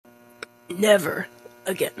Never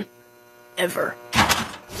again. Ever.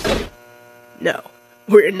 No,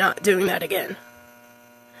 we're not doing that again.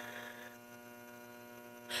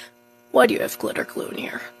 Why do you have glitter glue in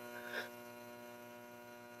here?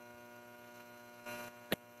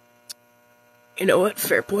 You know what?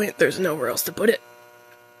 Fair point. There's nowhere else to put it.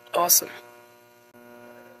 Awesome.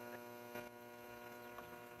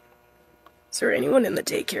 Is there anyone in the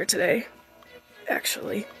daycare today?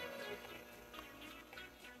 Actually.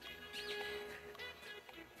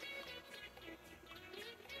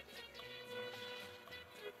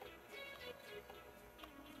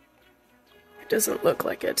 It doesn't look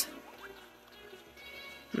like it.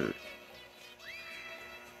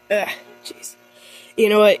 Jeez. You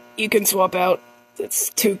know what? You can swap out. It's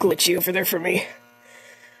too glitchy over there for me.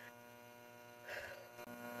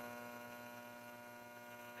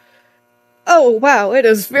 Oh, wow, it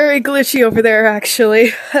is very glitchy over there,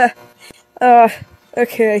 actually.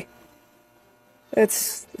 Okay.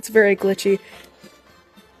 It's very glitchy.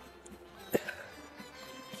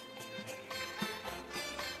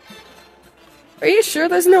 Are you sure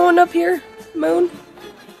there's no one up here, Moon?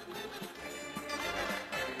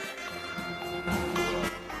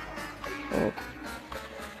 Oh.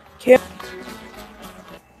 Can't.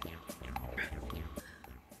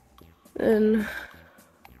 Then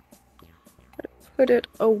put it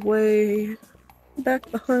away, back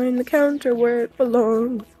behind the counter where it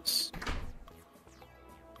belongs.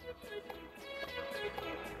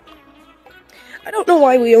 I don't know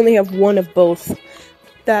why we only have one of both.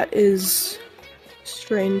 That is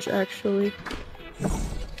strange, actually.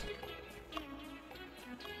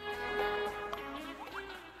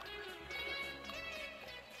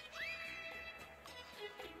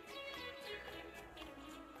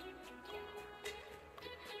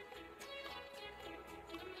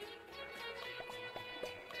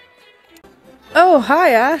 Oh,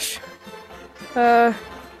 hi, Ash.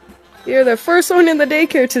 You're the first one in the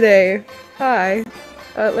daycare today. Hi.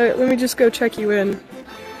 Let me just go check you in.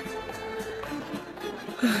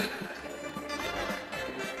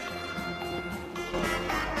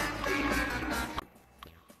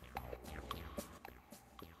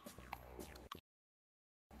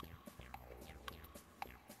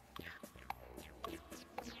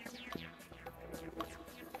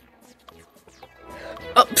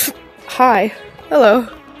 Oh, hi. Hello.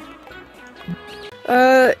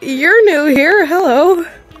 You're new here. Hello.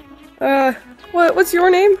 What's your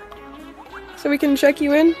name? So we can check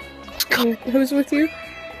you in? Who's with you?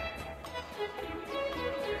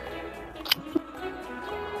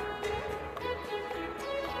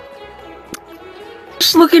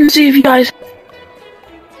 Just looking to see if you guys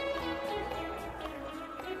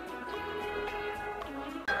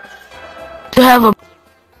to have a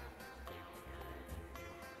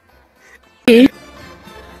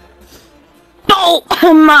No,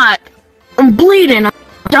 I'm not. I'm bleeding. I'm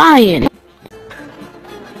dying.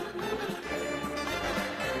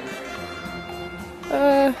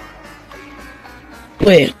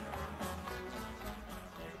 Wait.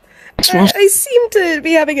 I seem to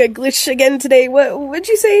be having a glitch again today. What'd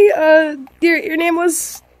you say, your name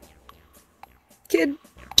was? Kid?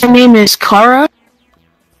 My name is Kara.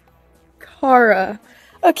 Kara.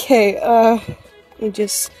 Okay, let me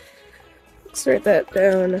just start that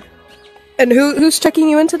down. And who's checking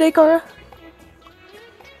you in today, Kara?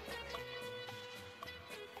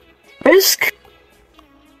 Risk?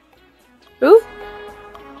 Who?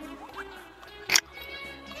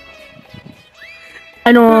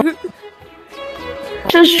 I don't.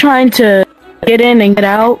 Just trying to get in and get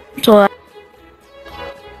out. So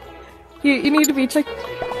you need to be checked.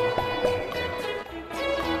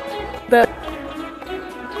 That.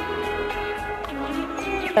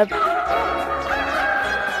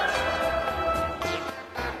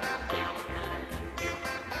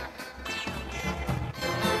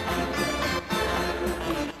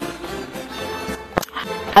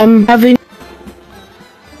 I'm having.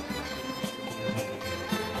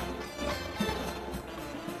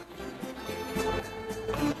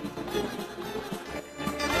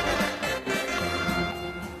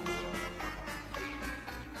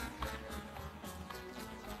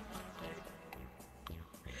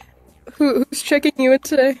 Who's checking you in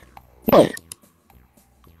today? What?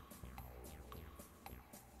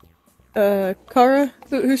 Kara?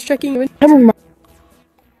 Who's checking you in? Never mind.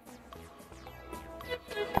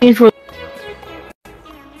 For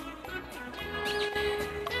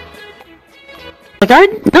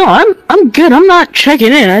I'm good. I'm not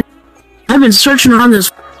checking in. I've been searching around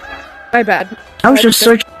this. My bad. I was just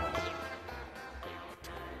searching.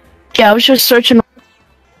 Yeah, I was just searching.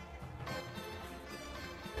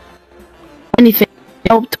 Anything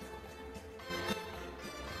helped.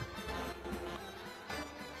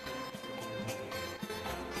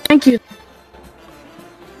 Thank you.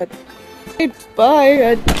 Hey,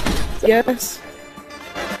 bye. Yes.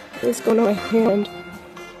 It's going on my hand.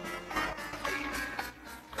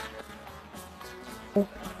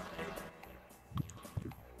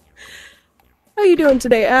 How you doing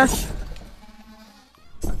today, Ash?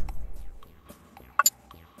 How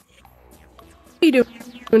you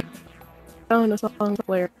doing? On a song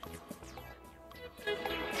player.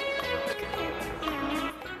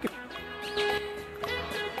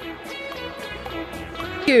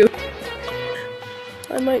 You.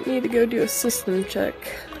 I might need to go do a system check.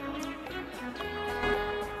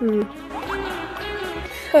 You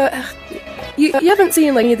haven't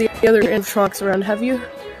seen like any of the other animatronics around, have you?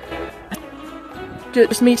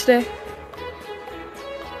 Just me today?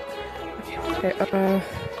 Okay,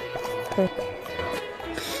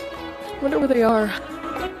 wonder where they are.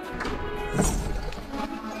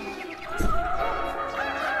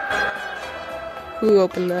 Who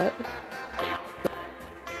opened that?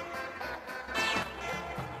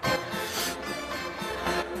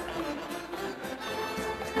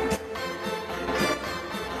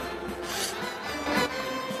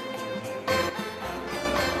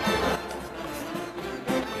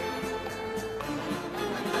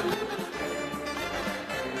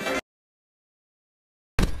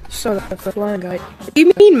 So that's the blind guy.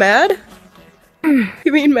 You mean mad?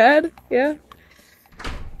 You mean mad? Yeah?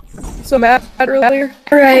 So mad earlier?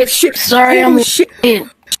 Alright, oh, shit. Sorry, Holy I'm shit.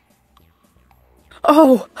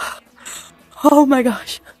 Oh. Oh my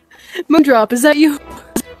gosh. Moondrop, is that you?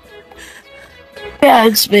 Yeah,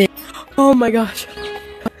 it's me. Oh my gosh.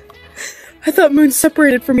 I thought Moon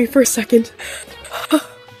separated from me for a second.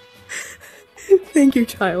 Thank you,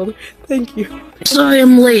 child. Thank you. Sorry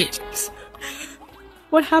I'm late.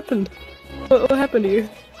 What happened? What happened to you?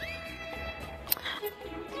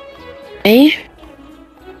 Me?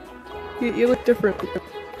 You look different.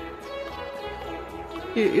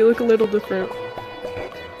 You look a little different.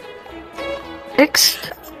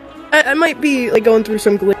 Fixed? I might be like going through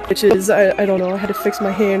some glitches. I don't know. I had to fix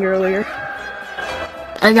my hand earlier.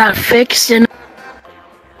 I got fixed and...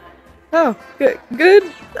 Oh, good.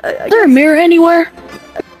 Is there a mirror anywhere?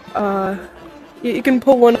 You can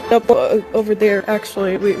pull one up over there.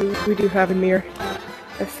 Actually, we do have a mirror.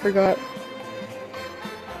 I forgot.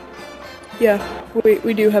 Yeah,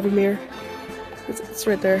 we do have a mirror. It's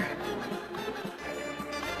right there.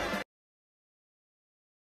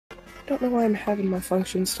 I don't know why I'm having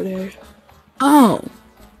malfunctions today. Oh.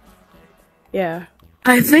 Yeah.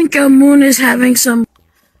 I think Moon is having some...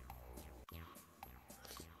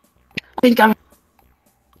 I think I'm...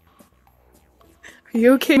 Are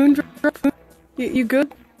you okay, Moondrop? You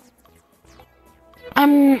good?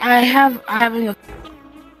 I'm having a...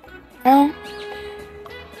 Oh?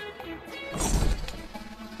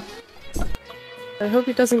 I hope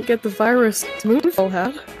he doesn't get the virus Moonfall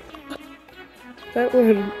had. That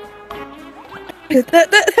wouldn't...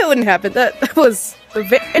 That wouldn't happen. That was the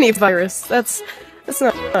Vinny virus. That's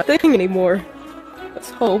not a thing anymore. Let's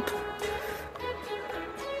hope.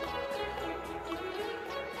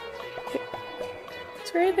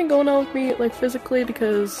 Is there anything going on with me, like, physically?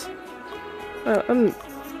 Because I'm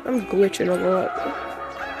glitching a lot.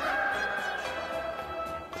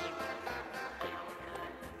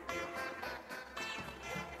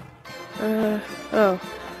 Oh,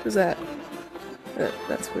 who's that?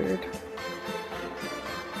 That's weird.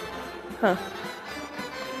 Huh.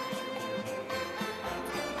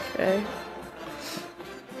 Okay.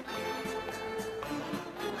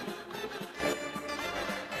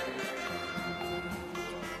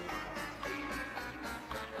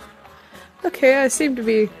 Okay, I seem to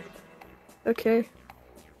be... okay.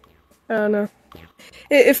 I don't know.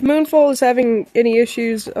 If Moonfall is having any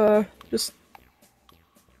issues, just...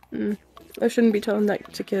 I shouldn't be telling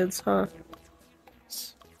that to kids, huh?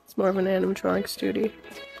 It's more of an animatronics duty.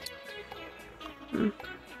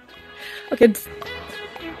 Okay.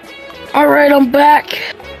 Alright, I'm back.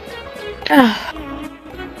 Yeah,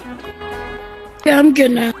 I'm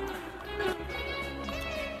good now.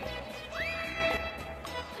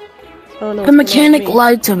 Oh, no, The mechanic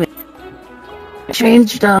lied to me.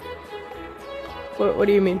 Changed What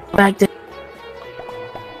do you mean? back then.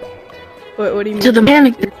 What do you mean? To the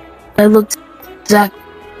mechanic, I looked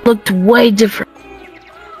way different.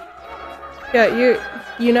 Yeah,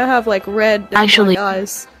 you now have like red Actually,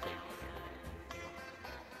 eyes.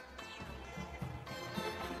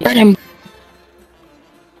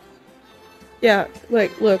 Yeah,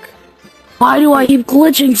 like, look. Why do I keep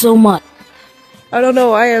glitching so much? I don't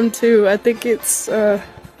know, I am too. I think it's, I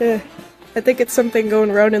think it's something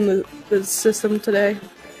going around in the system today.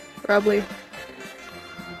 Probably.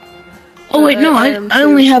 Oh wait, no, I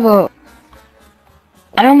only have a...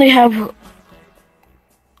 I only have...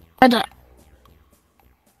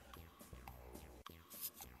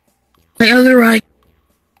 My other eye...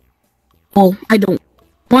 Oh, I don't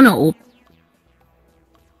wanna open.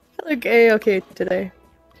 Okay, today.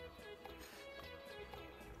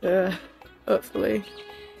 Hopefully.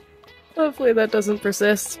 Hopefully that doesn't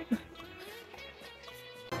persist.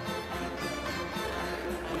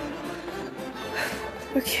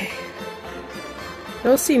 Okay.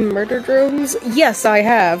 No seen murder drones? Yes, I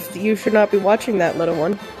have. You should not be watching that, little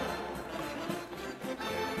one.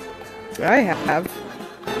 I have.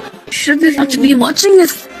 Should not be watching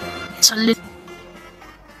this.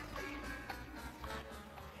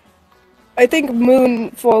 I think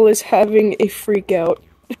Moonfall is having a freak out.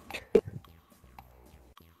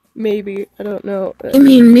 Maybe. I don't know. You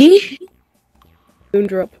mean me?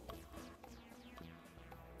 Moondrop.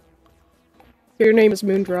 Your name is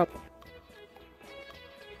Moondrop.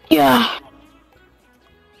 Yeah.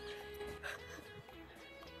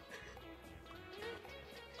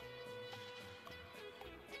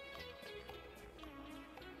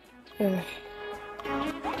 I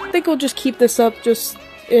think we'll just keep this up just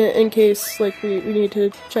in case, like, we need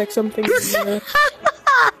to check something.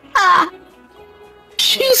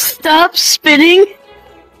 She stops spinning,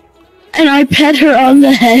 and I pet her on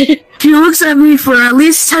the head. She looks at me for at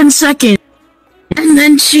least 10 seconds, and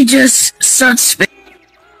then she just starts spinning.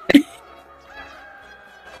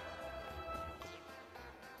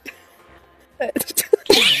 I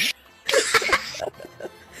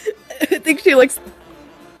think she likes...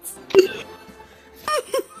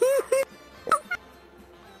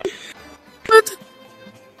 What?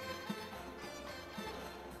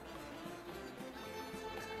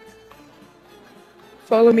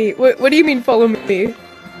 Follow me. What do you mean follow me?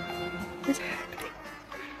 What's happening?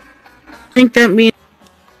 I think that means...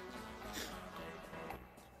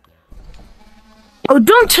 Oh,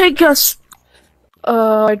 don't take us!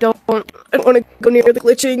 I don't want to go near the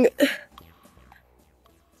glitching.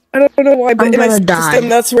 I don't know why, but I'm in my gonna die. system,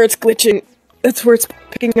 that's where it's glitching. That's where it's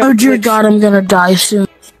picking up. Oh dear glitch. God, I'm gonna die soon.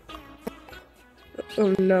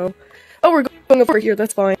 Oh no. Oh, we're going over here.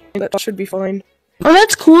 That's fine. That should be fine. Oh,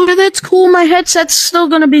 that's cool. That's cool. My headset's still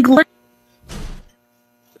gonna be glitched.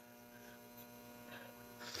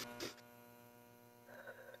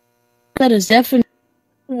 That is definitely.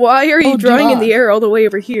 Why are you drawing in the air all the way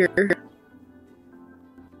over here?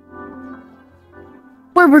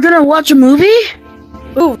 Wait, we're gonna watch a movie?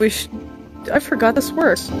 Oh, I forgot this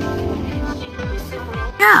works.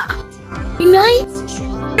 Yeah. Night?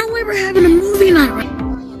 No way, we're having a movie night right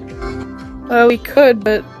now. We could,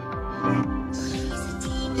 but...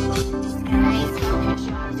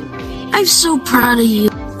 I'm so proud of you.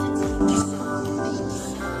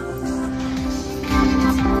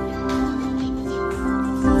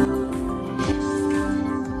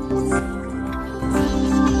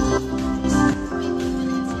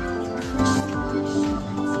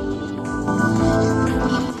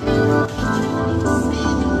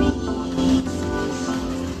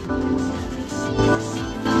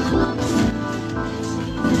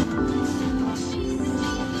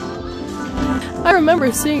 I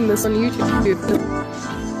remember seeing this on YouTube.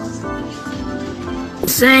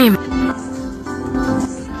 Same.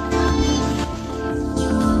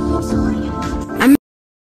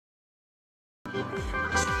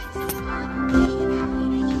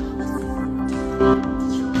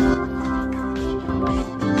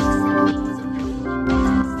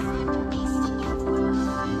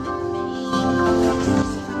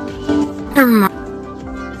 Never mind.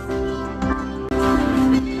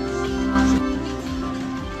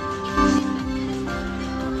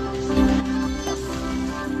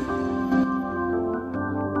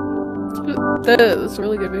 That was a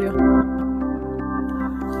really good video.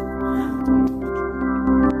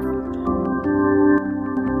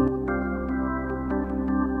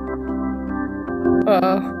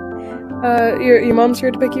 Your mom's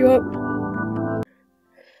here to pick you up?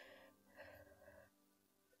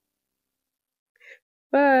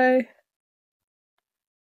 Bye.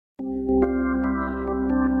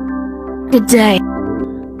 Good day.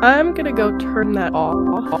 I'm gonna go turn that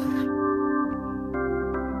off.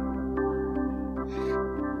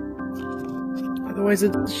 Otherwise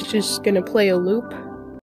it's just gonna play a loop.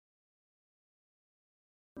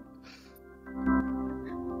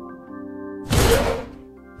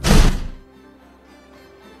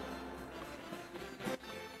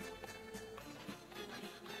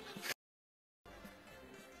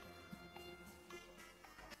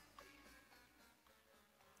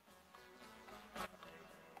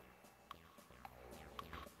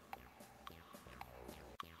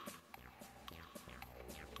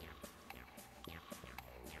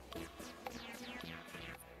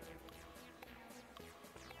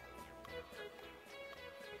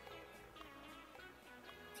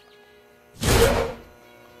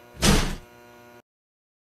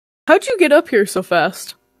 How'd you get up here so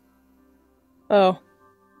fast? Oh.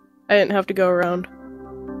 I didn't have to go around.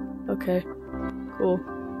 Okay. Cool.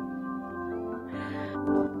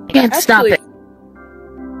 Can't stop it.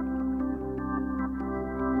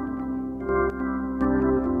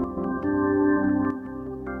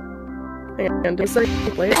 Hang on, does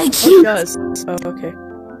that play it? Thank Oh, you. it does. Oh, okay.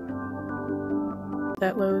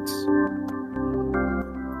 That loads.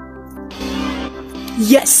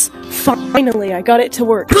 Yes! Finally, I got it to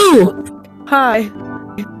work. Boo! Hi.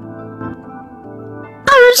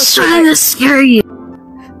 I was trying to scare you.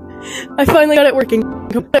 I finally got it working.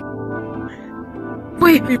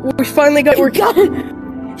 Wait, We finally got it working. got it!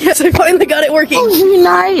 Yes, I finally got it working. Oh,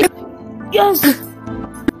 nice! Yes!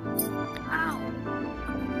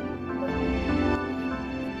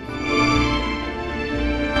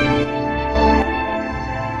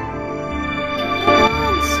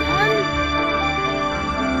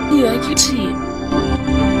 Yeah, I can see it.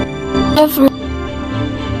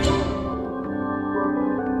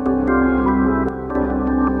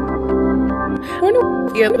 I wonder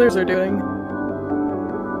what the others are doing.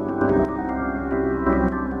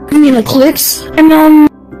 I mean, Eclipse? And,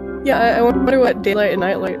 Yeah, I wonder what Daylight and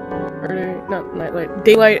Nightlight are doing. Not Nightlight.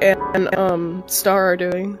 Daylight and, Star are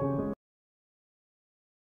doing.